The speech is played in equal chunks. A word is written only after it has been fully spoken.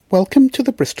Welcome to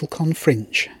the BristolCon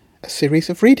Fringe, a series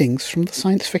of readings from the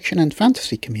science fiction and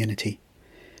fantasy community.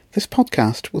 This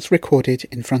podcast was recorded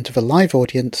in front of a live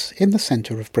audience in the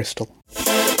centre of Bristol.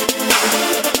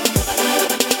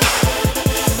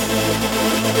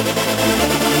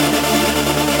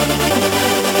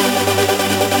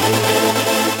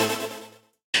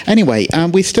 Anyway,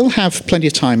 we still have plenty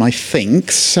of time, I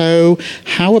think, so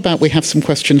how about we have some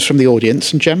questions from the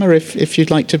audience? And Gemma, if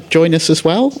you'd like to join us as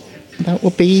well, that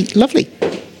would be lovely.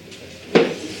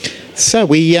 So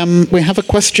we have a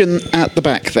question at the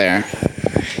back there.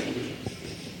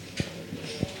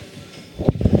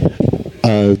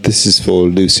 This is for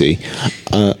Lucy.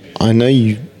 I know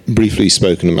you've briefly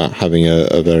spoken about having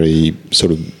a very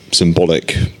sort of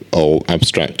symbolic or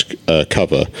abstract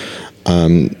cover.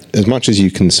 As much as you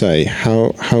can say,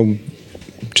 how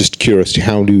just curiosity,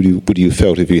 how would you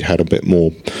felt if you'd had a bit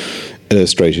more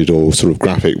illustrated or sort of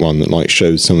graphic one that like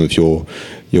shows some of your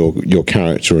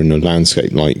character in a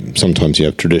landscape? Like sometimes you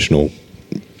have traditional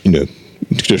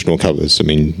covers. I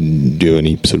mean, do you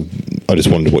any sort of? I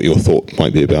just wondered what your thought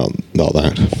might be about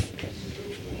that.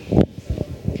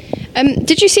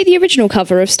 Did you see the original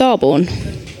cover of Starborn?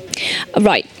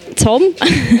 Right, Tom.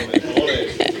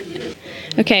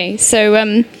 Okay, so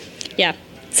yeah,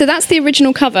 so that's the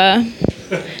original cover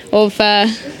of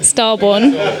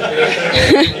Starborn.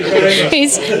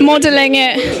 He's modelling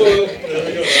it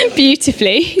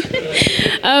beautifully.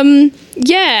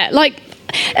 Yeah, like,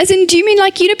 as in, do you mean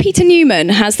like, Peter Newman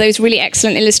has those really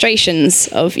excellent illustrations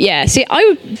of, yeah, see, I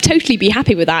would totally be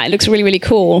happy with that. It looks really, really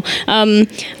cool. I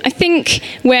think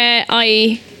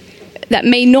that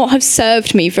may not have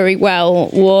served me very well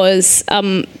was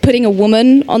putting a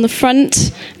woman on the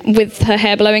front with her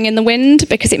hair blowing in the wind,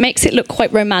 because it makes it look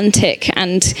quite romantic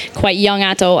and quite young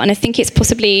adult, and I think it's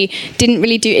possibly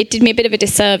it did me a bit of a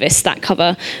disservice, that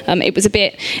cover. It was a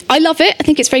bit, I love it, I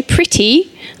think it's very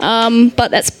pretty,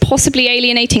 but that's possibly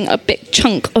alienating a big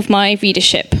chunk of my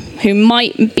readership, who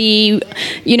might be,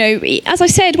 as I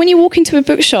said, when you walk into a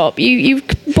bookshop, you're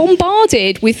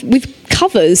bombarded with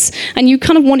covers, and you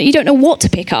kind of you don't know what to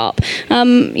pick up,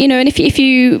 and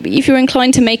if you're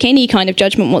inclined to make any kind of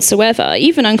judgment whatsoever,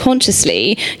 even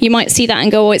unconsciously, you might see that and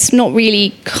go, oh, it's not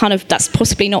really that's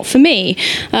possibly not for me,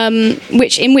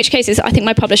 in which cases I think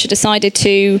my publisher decided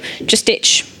to just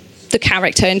ditch the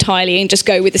character entirely and just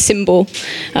go with the symbol,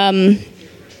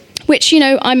 which,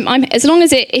 I'm as long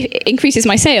as it increases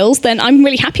my sales, then I'm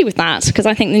really happy with that, because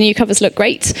I think the new covers look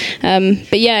great.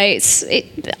 But yeah,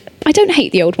 I don't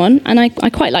hate the old one, and I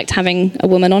quite liked having a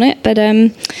woman on it, but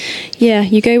yeah,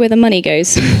 you go where the money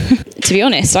goes. To be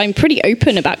honest, I'm pretty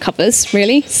open about covers,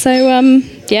 really. So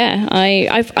yeah,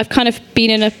 I've kind of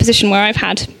been in a position where I've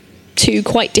had two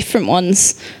quite different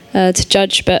ones to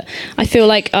judge, but I feel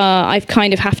like I've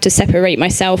kind of have to separate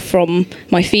myself from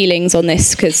my feelings on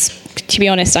this, because to be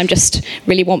honest, I just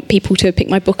really want people to pick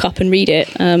my book up and read it.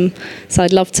 So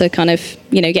I'd love to kind of,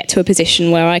 get to a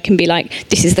position where I can be like,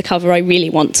 this is the cover I really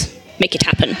want. Make it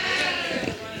happen.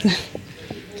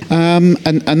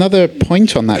 And another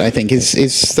point on that, I think, is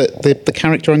that the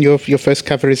character on your first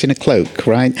cover is in a cloak,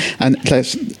 right? And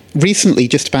recently,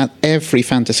 just about every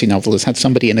fantasy novel has had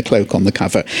somebody in a cloak on the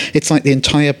cover. It's like the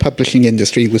entire publishing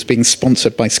industry was being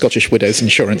sponsored by Scottish Widows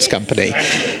Insurance Company.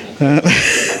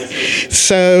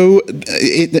 So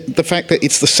the fact that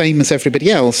it's the same as everybody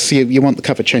else, you want the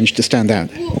cover change to stand out.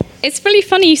 It's really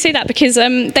funny you say that, because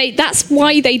that's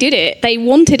why they did it. They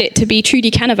wanted it to be Trudy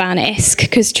Canavan-esque,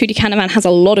 because Trudy Canavan has a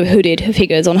lot of hooded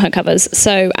figures on her covers.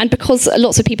 So, and because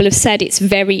lots of people have said it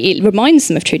reminds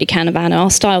them of Trudy Canavan, and our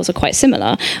styles are quite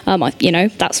similar,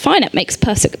 that's fine. It makes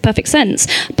perfect sense.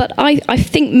 But I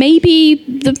think maybe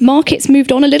the market's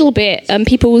moved on a little bit.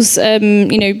 People's,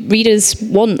 readers'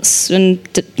 wants and,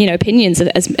 opinions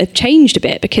have changed a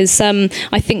bit, because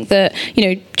I think that,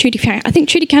 Trudy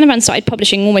Canavan started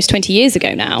publishing almost 20 years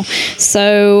ago now.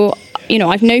 So,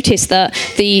 I've noticed that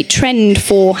the trend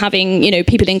for having,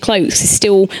 people in cloaks is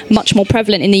still much more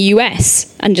prevalent in the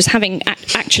US, and just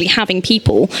actually having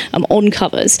people on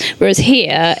covers. Whereas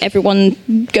here, everyone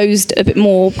goes a bit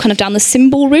more kind of down the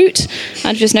symbol route.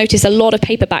 I've just noticed a lot of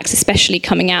paperbacks, especially,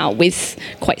 coming out with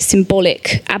quite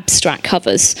symbolic, abstract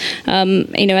covers. And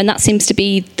that seems to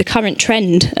be the current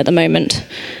trend at the moment.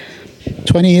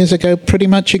 20 years ago, pretty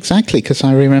much exactly, because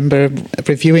I remember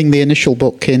reviewing the initial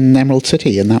book in Emerald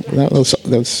City, and that was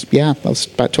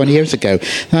about 20 years ago.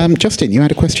 Justin, you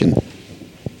had a question.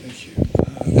 Thank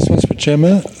you. This one's for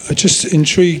Gemma. I'm just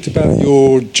intrigued about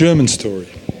your German story.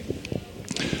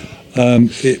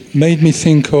 It made me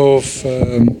think of...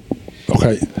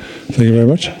 okay, thank you very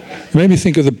much. It made me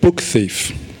think of The Book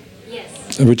Thief.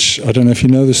 Yes. Which, I don't know if you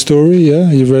know the story,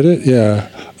 yeah? You've read it? Yeah.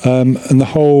 and the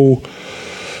whole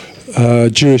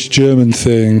Jewish-German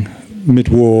thing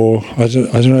mid-war. I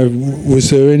don't know. Was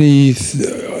there any?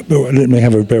 Let me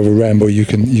have a bit of a ramble. You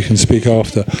can speak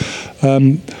after.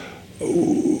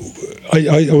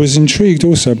 I was intrigued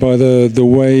also by the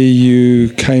way you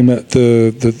came at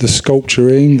the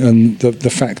sculpturing and the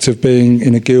fact of being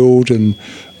in a guild and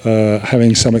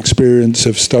having some experience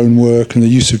of stonework and the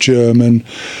use of German.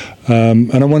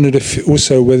 And I wondered if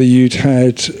also whether you'd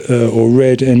had or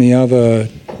read any other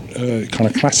kind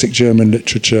of classic German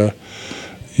literature,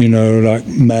 like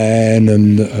Mann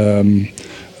and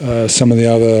some of the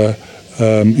other,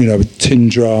 Tin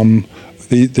Drum,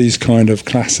 these kind of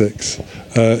classics.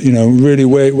 Really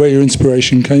where your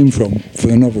inspiration came from for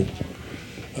the novel,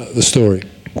 the story.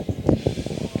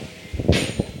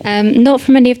 Not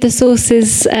from any of the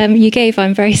sources you gave,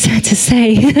 I'm very sad to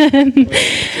say.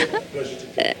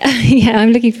 Yeah,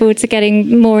 I'm looking forward to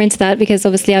getting more into that because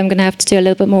obviously I'm going to have to do a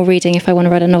little bit more reading if I want to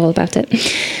write a novel about it.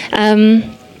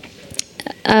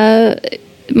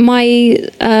 My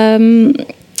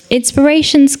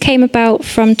inspirations came about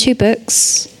from 2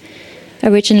 books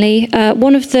originally.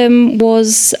 One of them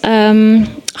was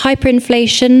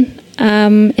Hyperinflation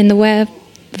in the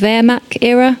Wehrmacht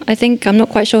era, I think. I'm not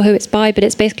quite sure who it's by, but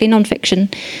it's basically non-fiction.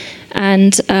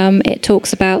 And it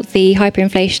talks about the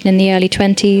hyperinflation in the early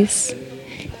 20s.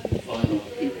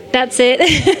 That's it.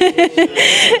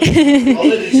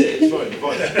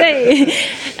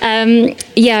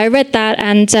 I read that,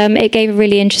 and it gave a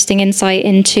really interesting insight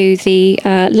into the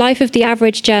life of the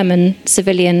average German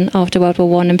civilian after World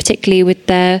War I, and particularly with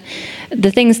the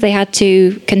things they had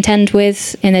to contend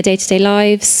with in their day-to-day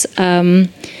lives.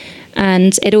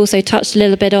 And it also touched a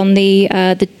little bit on the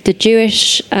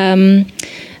Jewish.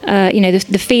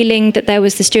 The feeling that there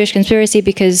was this Jewish conspiracy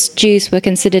because Jews were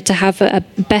considered to have a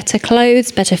better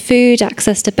clothes, better food,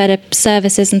 access to better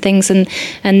services and things,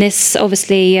 and this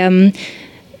obviously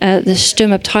the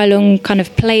Sturmabteilung kind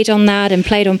of played on that and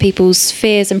played on people's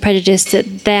fears and prejudice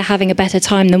that they're having a better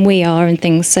time than we are and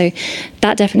things. So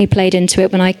that definitely played into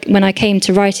it when I came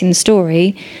to writing the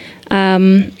story.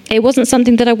 It wasn't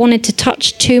something that I wanted to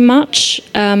touch too much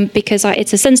because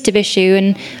it's a sensitive issue,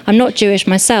 and I'm not Jewish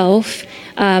myself.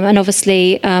 And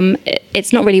obviously,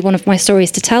 it's not really one of my stories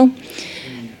to tell.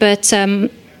 But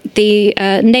the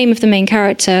name of the main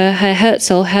character, Herr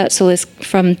Herzl. Herzl is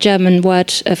from German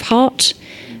word of heart.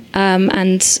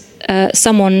 And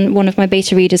one of my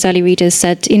beta readers, early readers,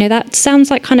 said, that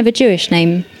sounds like kind of a Jewish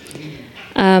name.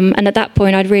 And at that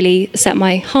point, I'd really set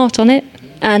my heart on it.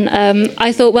 And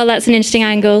I thought, well, that's an interesting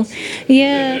angle.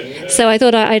 Yeah. So I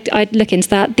thought I'd look into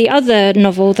that. The other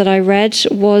novel that I read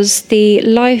was the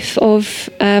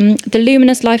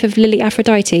luminous life of Lily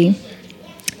Aphrodite.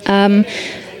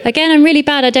 Again, I'm really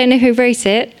bad. I don't know who wrote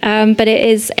it, but it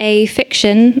is a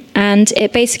fiction, and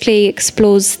it basically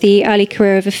explores the early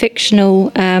career of a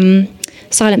fictional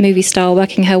silent movie star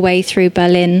working her way through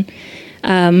Berlin,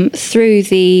 through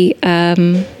the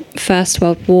First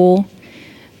World War,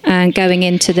 and going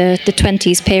into the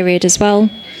 20s period as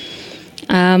well.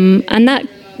 And that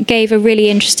gave a really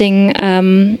interesting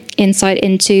insight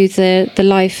into the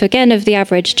life, again, of the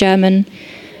average German,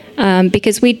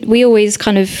 because we always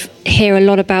kind of hear a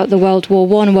lot about the World War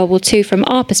I and World War II from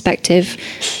our perspective.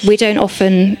 We don't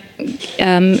often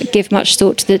give much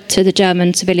thought to the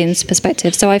German civilians'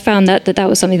 perspective. So I found that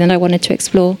was something that I wanted to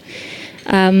explore.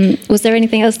 Was there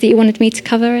anything else that you wanted me to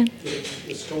cover?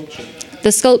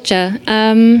 The sculpture.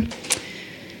 Had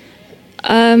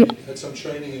some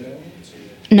training in it?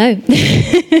 No.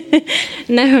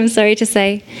 No, I'm sorry to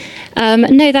say.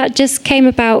 No, that just came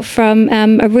about from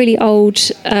a really old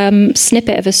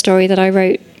snippet of a story that I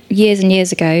wrote years and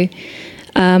years ago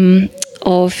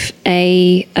of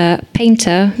a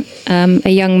painter. A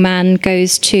young man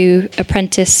goes to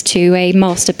apprentice to a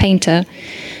master painter.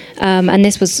 And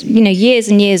this was, years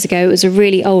and years ago. It was a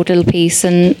really old little piece.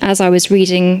 And as I was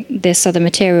reading this other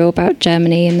material about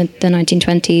Germany in the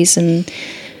 1920s, and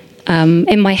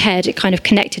in my head, it kind of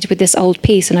connected with this old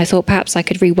piece. And I thought perhaps I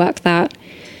could rework that.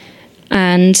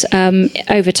 And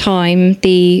over time,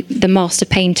 the master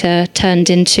painter turned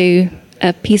into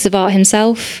a piece of art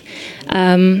himself.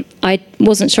 I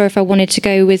wasn't sure if I wanted to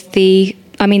go with the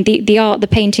art, the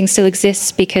painting still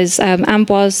exists because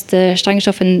Ambroise, the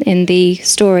Steigenstoff in the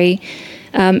story,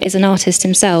 is an artist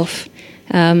himself.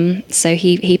 So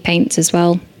he paints as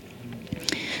well.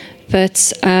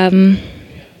 But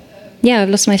I've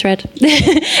lost my thread.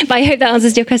 But I hope that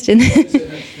answers your question.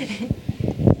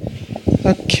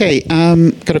 Okay,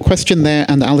 got a question there,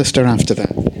 and Alistair after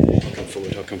that.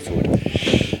 I'll come forward.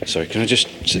 Sorry, can I just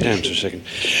sit down for a second?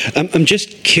 I'm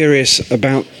just curious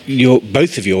about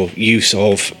both of your use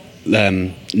of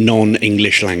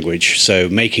non-English language, so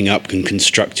making up and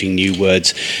constructing new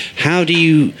words. How do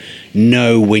you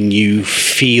know when you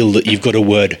feel that you've got a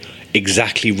word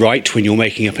exactly right when you're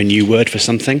making up a new word for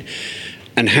something?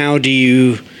 And how do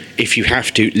you, if you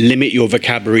have to, limit your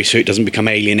vocabulary so it doesn't become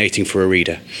alienating for a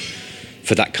reader,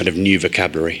 for that kind of new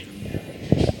vocabulary?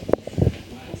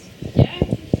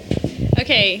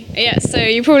 Okay, yeah, so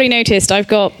you probably noticed I've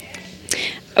got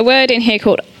a word in here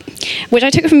called, which I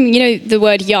took from, the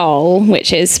word jarl,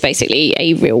 which is basically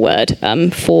a real word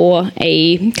for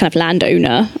a kind of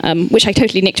landowner, which I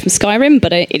totally nicked from Skyrim,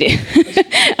 but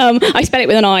I spell it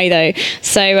with an I, though.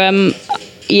 So,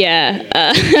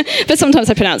 but sometimes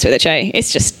I pronounce it with a J.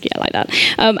 It's just, like that.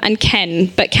 And Ken.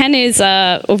 But Ken is,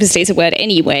 obviously, it's a word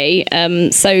anyway.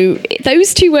 So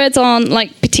those two words aren't,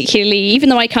 particularly, even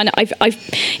though I've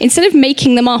instead of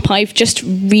making them up, I've just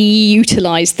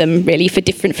reutilised them, really, for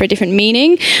a different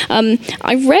meaning.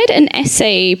 I read an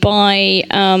essay by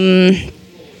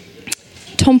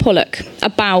Tom Pollock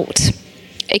about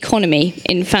economy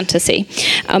in fantasy,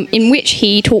 in which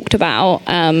he talked about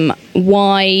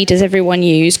why does everyone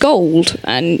use gold,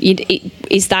 and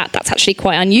that's actually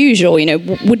quite unusual.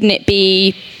 Wouldn't it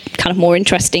be kind of more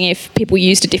interesting if people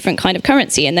used a different kind of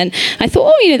currency? And then I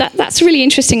thought, that's a really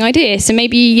interesting idea. So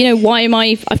maybe,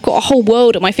 I've got a whole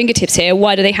world at my fingertips here.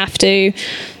 Why do they have to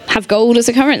have gold as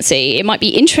a currency? It might be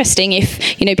interesting if,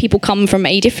 people come from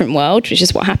a different world, which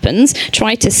is what happens,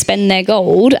 try to spend their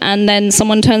gold, and then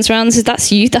someone turns around and says, that's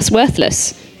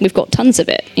worthless. We've got tons of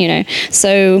it,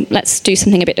 So let's do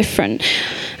something a bit different.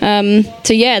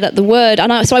 That the word,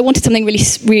 so I wanted something really,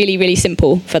 really, really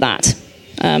simple for that.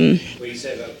 You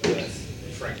say about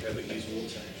Franco, but use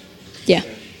water. Yeah.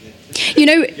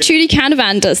 Trudy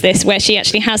Canavan does this, where she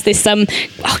actually has this,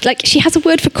 she has a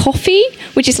word for coffee,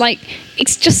 which is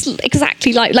it's just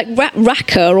exactly like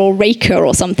racker or raker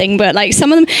or something, but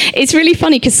some of them, it's really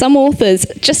funny because some authors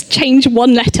just change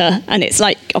one letter and it's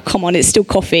oh, come on, it's still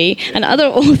coffee. And other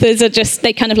authors are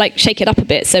they kind of shake it up a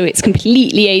bit, so it's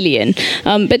completely alien.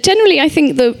 But generally, I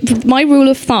think my rule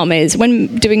of thumb is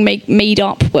when doing made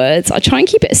up words, I try and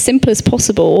keep it as simple as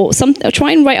possible. I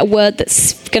try and write a word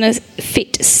that's going to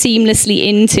fit seamlessly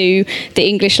into the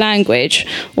English language,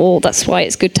 or that's why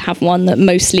it's good to have one that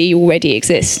mostly already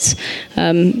exists.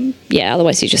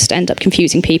 Otherwise you just end up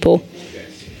confusing people.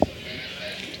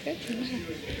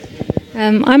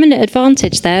 I'm an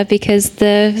advantage there because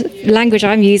the language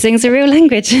I'm using is a real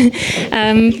language.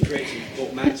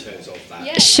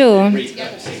 Sure.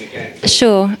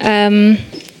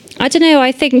 I don't know.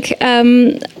 I think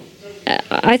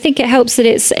it helps that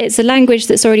it's a language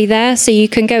that's already there, so you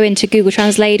can go into Google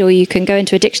Translate or you can go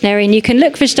into a dictionary and you can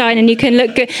look for Stein and you can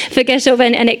look for Geshoff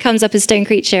and it comes up as Stone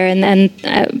Creature.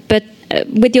 But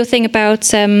with your thing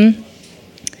about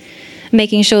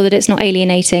making sure that it's not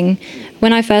alienating,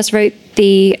 when I first wrote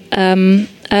the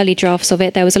early drafts of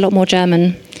it, there was a lot more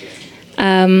German.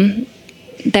 Because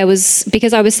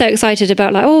I was so excited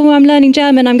about I'm learning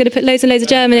German, I'm going to put loads and loads of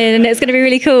German in and it's going to be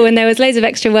really cool, and there was loads of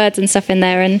extra words and stuff in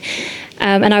there, and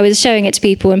I was showing it to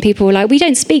people and people were like, we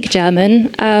don't speak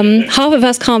German, half of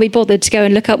us can't be bothered to go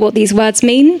and look up what these words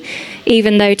mean,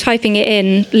 even though typing it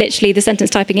in, literally the sentence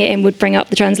typing it in would bring up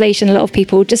the translation. A lot of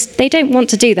people they don't want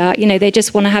to do that, they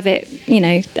just want to have it,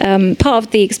 part of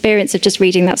the experience of just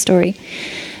reading that story.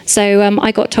 So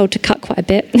I got told to cut quite a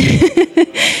bit.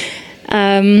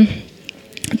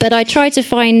 But I try to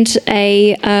find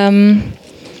a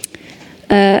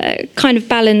kind of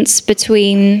balance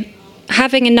between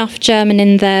having enough German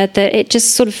in there that it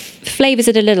just sort of flavours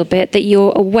it a little bit, that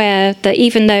you're aware that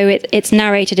even though it's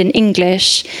narrated in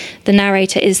English, the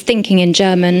narrator is thinking in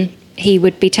German. He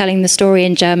would be telling the story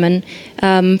in German.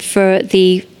 For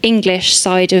the English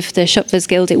side of the Schöpfers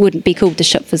Guild, it wouldn't be called the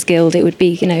Schöpfers Guild. It would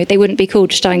be, they wouldn't be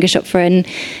called Steingeschöpfer in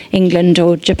England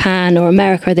or Japan or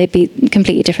America. They'd be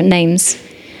completely different names.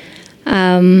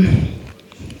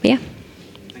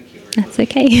 That's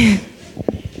okay.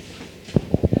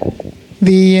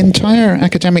 The entire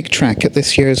academic track at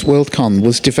this year's Worldcon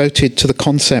was devoted to the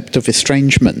concept of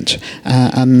estrangement,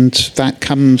 and that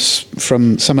comes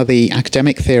from some of the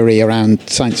academic theory around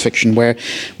science fiction, where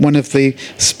one of the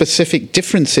specific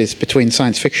differences between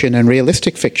science fiction and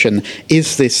realistic fiction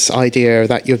is this idea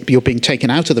that you're being taken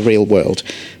out of the real world.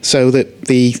 So that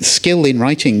the skill in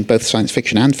writing both science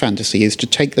fiction and fantasy is to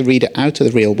take the reader out of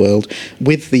the real world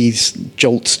with these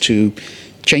jolts to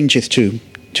changes to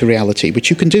reality, which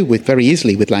you can do very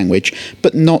easily with language,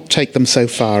 but not take them so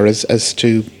far as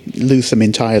to lose them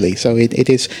entirely. So it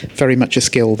is very much a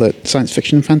skill that science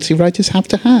fiction and fantasy writers have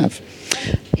to have.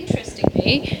 Interestingly,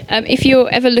 If you're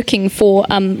ever looking for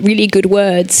really good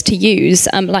words to use,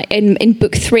 like in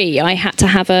book 3, I had to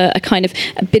have a kind of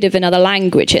a bit of another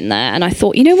language in there, and I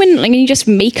thought, when you just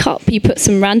make up, you put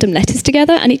some random letters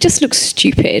together, and it just looks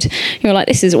stupid. You're like,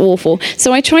 this is awful.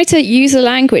 So I try to use a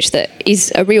language that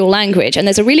is a real language, and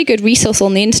there's a really good resource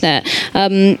on the internet,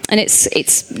 and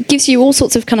it's gives you all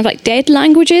sorts of kind of like dead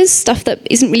languages, stuff that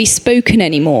isn't really spoken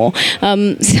anymore.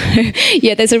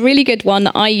 There's a really good one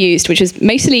that I used, which was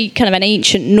mostly kind of an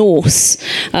ancient Norse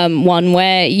one,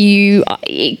 where you've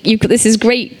got this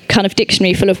great kind of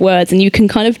dictionary full of words, and you can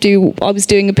kind of do. I was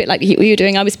doing a bit like you were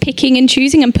doing. I was picking and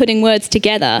choosing and putting words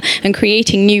together and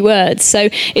creating new words. So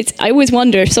I always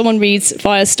wonder if someone reads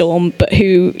Firestorm, but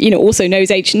who also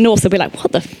knows ancient Norse, they'll be like,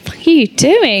 "What the fuck are you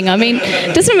doing? I mean,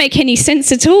 it doesn't make any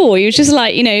sense at all." You're just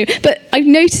like, But I've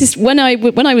noticed when I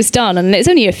was done, and there's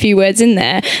only a few words in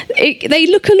there, they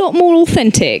look a lot more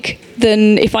authentic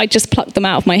than if I just plucked them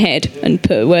out of my head and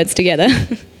put words together.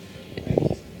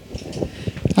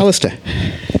 Alistair.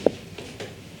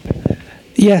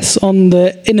 Yes, on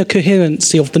the inner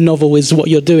coherency of the novel is what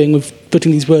you're doing with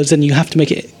putting these words in. You have to make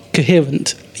it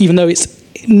coherent, even though it's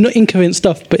not incoherent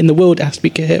stuff, but in the world it has to be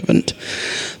coherent.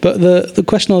 But the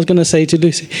question I was going to say to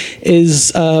Lucy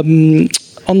is, on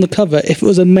the cover, if it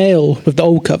was a male with the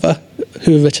old cover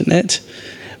who had written it,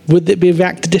 would it be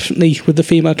reacted differently with the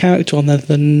female character on there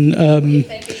than...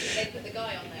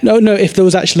 No, if there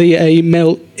was actually a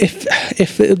male... If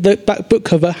the book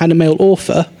cover had a male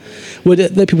author, would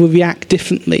the people react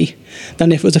differently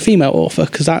than if it was a female author?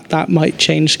 Because that might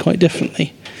change quite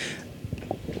differently.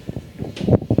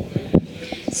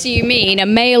 So you mean a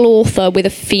male author with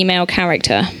a female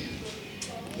character?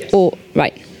 Or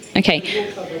right, okay.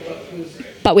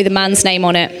 But with a man's name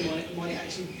on it.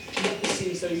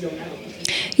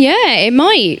 Yeah, it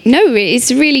might. No, it's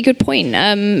a really good point.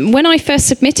 When I first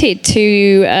submitted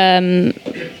to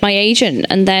my agent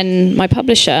and then my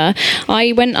publisher,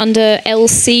 I went under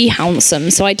LC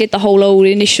Hounsome. So I did the whole old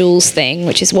initials thing,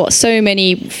 which is what so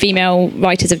many female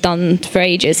writers have done for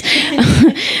ages.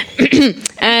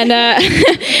 And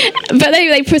but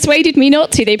they persuaded me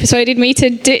not to. They persuaded me to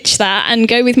ditch that and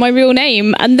go with my real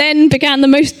name. And then began the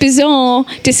most bizarre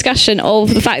discussion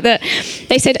of the fact that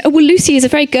they said, "Oh, well, Lucy is a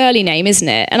very girly name, isn't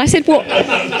it?" And I said, "What?"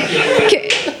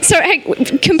 So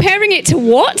comparing it to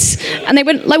what? And they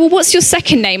went like, "Well, what's your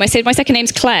second name?" I said, "My second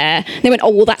name's Claire." And they went, "Oh,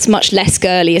 well, that's much less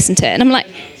girly, isn't it?" And I'm like,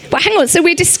 "But hang on, so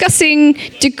we're discussing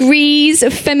degrees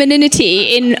of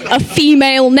femininity in a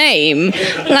female name?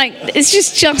 Like, it's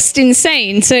just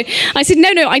insane." So I said,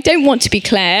 no, I don't want to be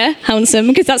Claire Hounsome,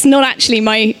 because that's not actually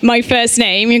my first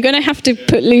name. You're going to have to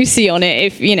put Lucy on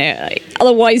it if,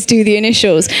 otherwise do the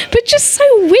initials. But just so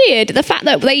weird, the fact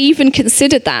that they even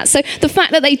considered that. So the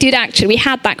fact that they did actually, we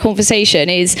had that conversation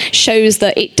shows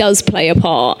that it does play a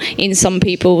part in some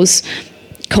people's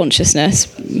consciousness.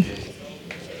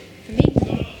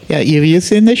 Yeah, you use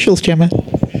the initials, Gemma.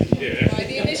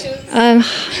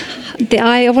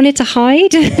 I wanted to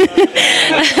hide.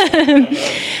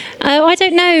 I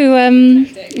don't know.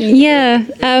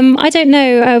 I don't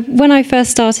know. When I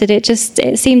first started, it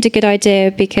seemed a good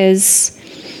idea because,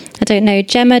 I don't know,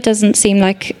 Gemma doesn't seem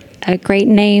like a great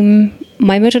name.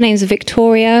 My middle name's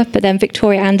Victoria, but then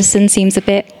Victoria Anderson seems a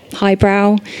bit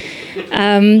highbrow.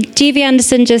 G.V.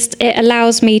 Anderson it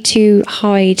allows me to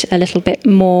hide a little bit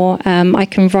more. I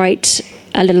can write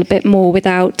a little bit more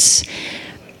without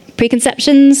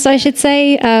preconceptions, I should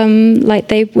say, like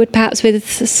they would perhaps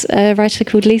with a writer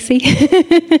called Lucy.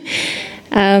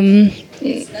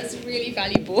 That's really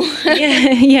valuable.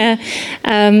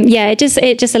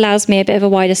 It just allows me a bit of a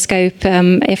wider scope.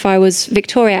 If I was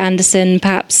Victoria Anderson,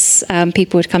 perhaps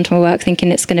people would come to my work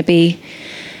thinking it's going to be,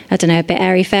 I don't know, a bit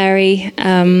airy-fairy,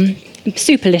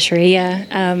 super literary,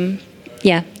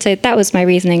 so that was my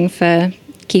reasoning for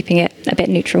keeping it a bit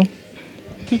neutral.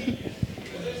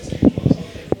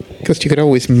 Because you could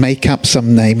always make up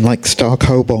some name like Stark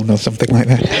Holborn or something like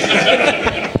that.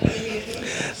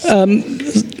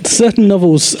 Certain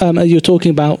novels you're talking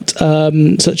about,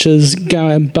 such as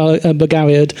Gawain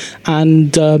Bagariad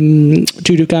and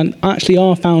Judokan, actually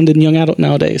are found in young adult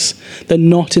nowadays. They're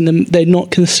not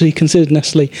necessarily considered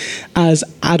necessarily as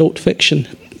adult fiction.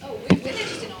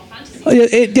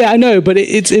 I know, but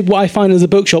it's what I find as a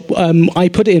bookshop. I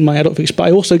put it in my adult fiction, but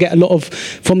I also get a lot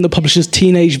from the publishers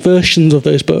teenage versions of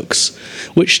those books,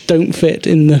 which don't fit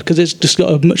in because it's just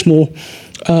got a much more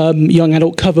young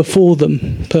adult cover for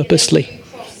them purposely.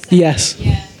 Yes.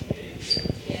 Yeah,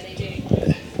 they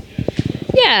do.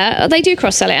 Yeah, they do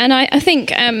cross-sell it, and I think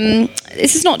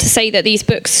this is not to say that these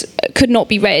books could not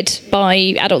be read by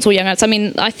adults or young adults. I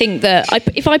mean, I think that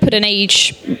if I put an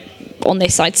age on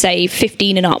this, I'd say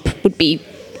 15 and up would be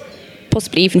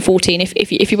possibly even 14.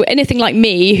 If you were anything like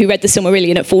me, who read the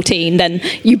Silmarillion at 14, then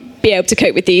you'd be able to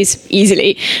cope with these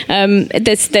easily.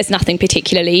 There's nothing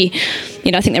particularly,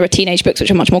 I think there are teenage books which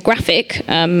are much more graphic,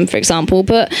 for example.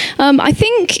 But I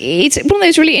think it's one of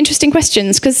those really interesting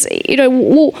questions because,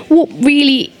 what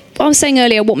really... I was saying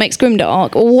earlier, what makes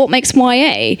grimdark or what makes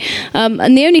YA?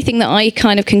 And the only thing that I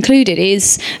kind of concluded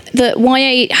is that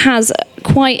YA has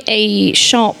quite a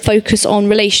sharp focus on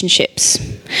relationships.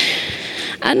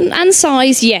 And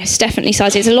size, yes, definitely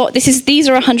size. It's a lot. These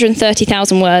are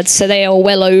 130,000 words, so they are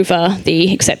well over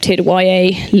the accepted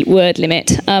YA word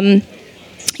limit. And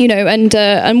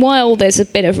while there's a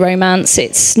bit of romance,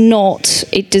 it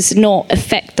does not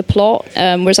affect the plot.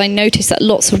 Whereas I noticed that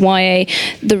lots of YA,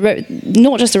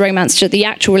 not just the romance, just the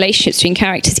actual relationships between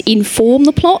characters inform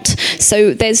the plot.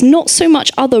 So there's not so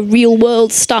much other real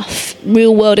world stuff,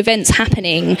 real world events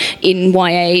happening in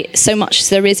YA, so much as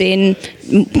there is in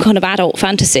kind of adult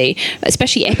fantasy,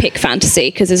 especially epic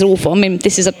fantasy, because there's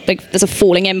a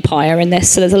falling empire in this,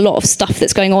 so there's a lot of stuff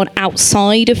that's going on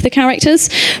outside of the characters,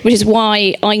 which is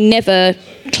why I never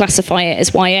classify it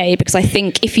as YA, because I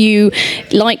think if you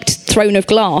liked Throne of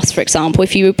Glass, for example,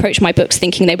 if you approached my books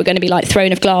thinking they were going to be like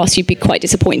Throne of Glass, you'd be quite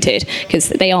disappointed, because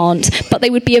they aren't. But they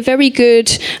would be a very good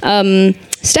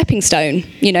stepping stone,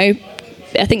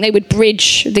 I think they would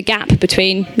bridge the gap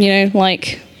between,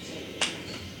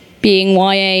 being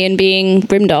YA and being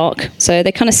grimdark. So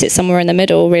they kind of sit somewhere in the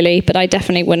middle, really. But I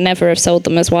definitely would never have sold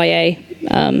them as YA.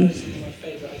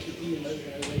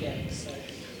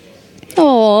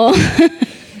 Oh,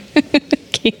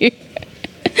 cute.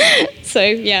 So,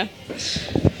 yeah.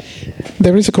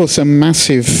 There is, of course, a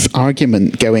massive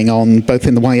argument going on both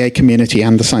in the YA community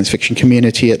and the science fiction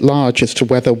community at large as to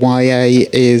whether YA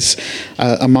is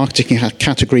a marketing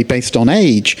category based on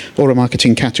age or a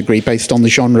marketing category based on the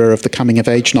genre of the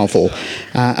coming-of-age novel.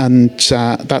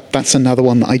 That's another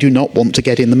one that I do not want to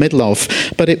get in the middle of.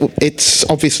 But it's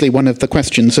obviously one of the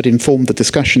questions that informed the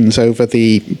discussions over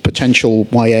the potential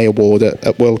YA award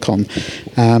at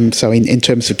Worldcon. So in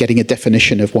terms of getting a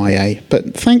definition of YA.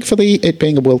 But thankfully, it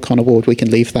being a Worldcon award, we can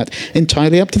leave that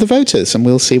entirely up to the voters, and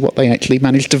we'll see what they actually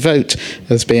manage to vote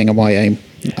as being a YA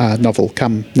novel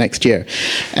come next year.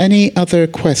 Any other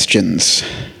questions?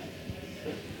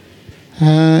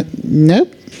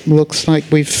 Nope. Looks like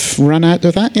we've run out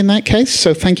of that in that case.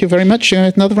 So thank you very much.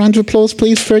 Another round of applause,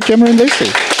 please, for Gemma and Lucy.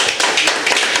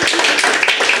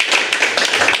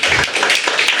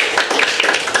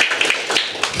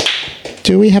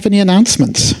 Do we have any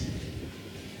announcements?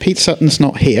 Pete Sutton's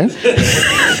not here.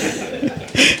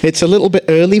 It's a little bit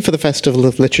early for the Festival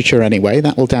of Literature anyway.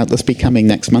 That will doubtless be coming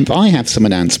next month. I have some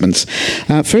announcements.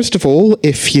 First of all,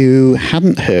 if you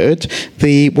hadn't heard,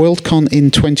 the Worldcon in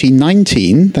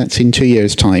 2019, that's in 2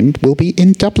 years' time, will be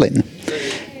in Dublin.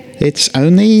 It's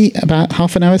only about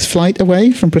half an hour's flight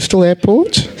away from Bristol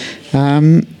Airport.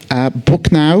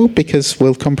 Book now, because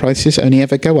Worldcon prices only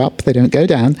ever go up, they don't go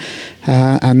down.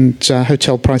 And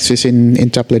hotel prices in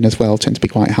Dublin as well tend to be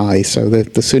quite high. So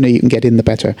the sooner you can get in, the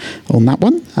better on that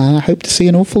one. I hope to see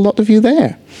an awful lot of you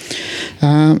there.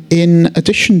 In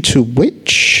addition to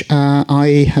which,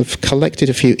 I have collected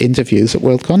a few interviews at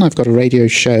Worldcon. I've got a radio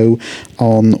show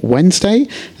on Wednesday,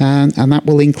 and that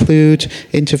will include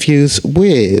interviews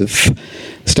with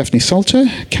Stephanie Salter,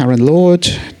 Karen Lord,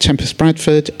 Tempest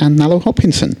Bradford, and Nalo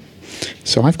Hopkinson.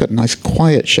 So I've got a nice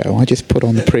quiet show. I just put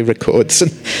on the pre-records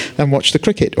and watch the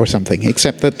cricket or something,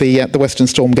 except that the Western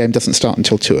Storm game doesn't start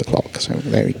until 2:00. So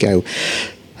there we go.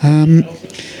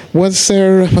 Was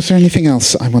there anything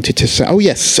else I wanted to say? Oh,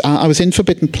 yes. I was in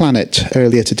Forbidden Planet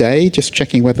earlier today, just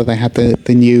checking whether they had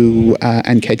the new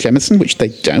N.K. Jemisin, which they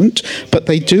don't. But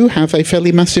they do have a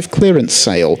fairly massive clearance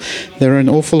sale. There are an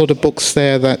awful lot of books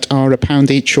there that are £1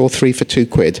 each or 3 for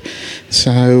 £2.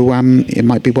 So it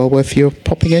might be well worth you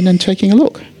popping in and taking a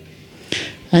look.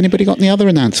 Anybody got any other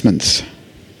announcements?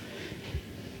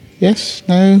 Yes?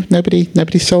 No?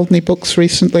 Nobody sold any books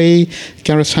recently?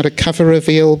 Gareth had a cover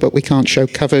reveal, but we can't show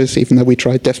covers, even though we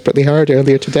tried desperately hard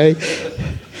earlier today.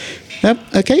 No?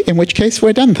 Okay, in which case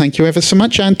we're done. Thank you ever so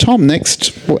much. And Tom, next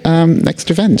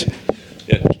event.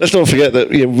 Yeah. Let's not forget that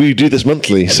we do this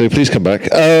monthly, so please come back.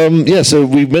 So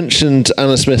we mentioned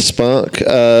Anna Smith Spark.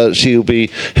 She'll be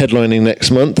headlining next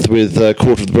month with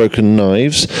Court of the Broken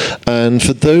Knives. And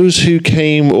for those who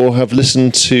came or have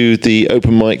listened to the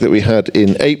open mic that we had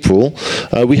in April,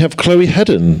 we have Chloe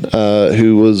Hedden,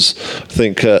 who was, I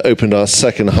think, opened our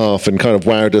second half and kind of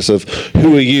wowed us of,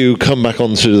 who are you? Come back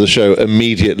onto the show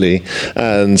immediately.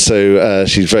 And so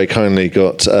she's very kindly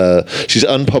got, she's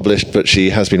unpublished, but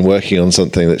she has been working on on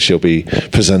something that she'll be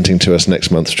presenting to us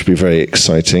next month, which will be very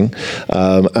exciting.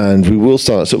 And we will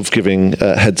start sort of giving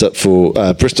heads up for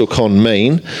BristolCon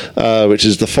Maine, which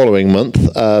is the following month,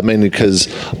 mainly because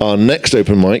our next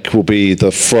open mic will be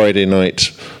the Friday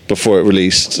night before it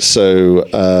released. So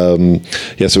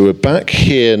so we're back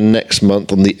here next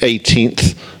month on the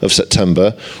 18th of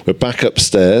September. We're back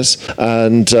upstairs,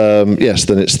 and then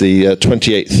it's the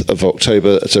 28th of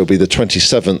October, so it'll be the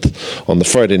 27th on the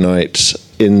Friday night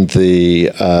in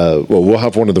the we'll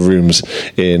have one of the rooms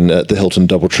in the Hilton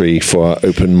Doubletree for our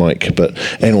open mic, but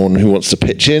anyone who wants to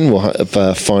pitch in will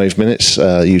have 5 minutes,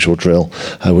 usual drill.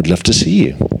 I would love to see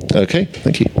you. Okay,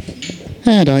 thank you.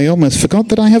 And I almost forgot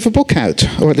that I have a book out,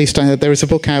 or at least there is a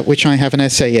book out which I have an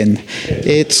essay in.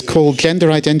 It's called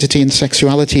Gender Identity and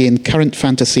Sexuality in Current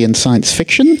Fantasy and Science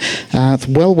Fiction.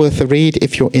 Well worth a read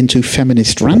if you're into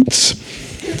feminist rants.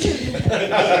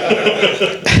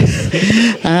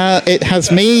 It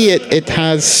has me, it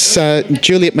has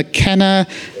Juliet McKenna,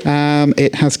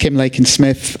 it has Kim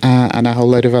Lakin-Smith, and a whole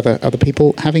load of other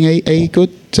people having a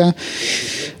good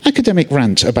academic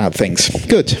rant about things.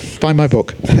 Good. Buy my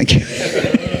book. Thank you.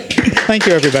 Thank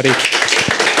you, everybody.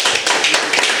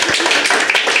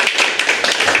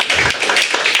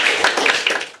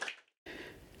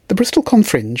 The BristolCon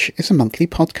Fringe is a monthly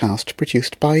podcast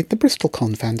produced by the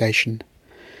BristolCon Foundation.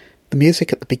 The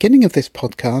music at the beginning of this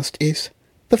podcast is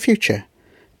The Future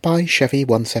by Chevy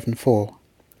 174.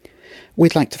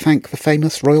 We'd like to thank the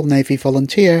famous Royal Navy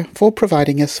volunteer for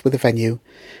providing us with a venue,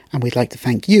 and we'd like to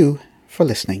thank you for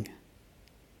listening.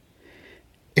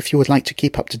 If you would like to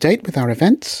keep up to date with our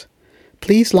events,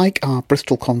 please like our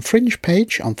BristolCon Fringe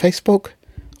page on Facebook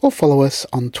or follow us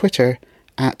on Twitter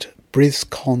at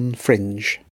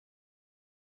BrizConFringe.